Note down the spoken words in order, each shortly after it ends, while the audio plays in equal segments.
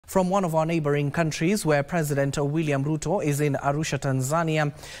from one of our neighboring countries, where President William Ruto is in Arusha,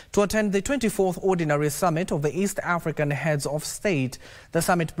 Tanzania, to attend the 24th Ordinary Summit of the East African Heads of State. The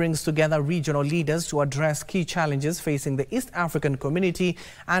summit brings together regional leaders to address key challenges facing the East African community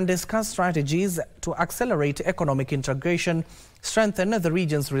and discuss strategies to accelerate economic integration, strengthen the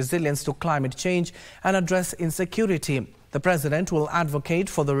region's resilience to climate change, and address insecurity. The president will advocate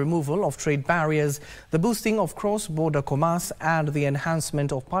for the removal of trade barriers, the boosting of cross-border commerce, and the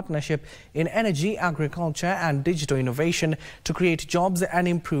enhancement of partnership in energy, agriculture, and digital innovation to create jobs and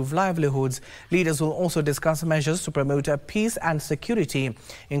improve livelihoods. Leaders will also discuss measures to promote peace and security,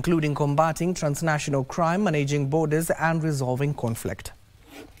 including combating transnational crime, managing borders, and resolving conflict.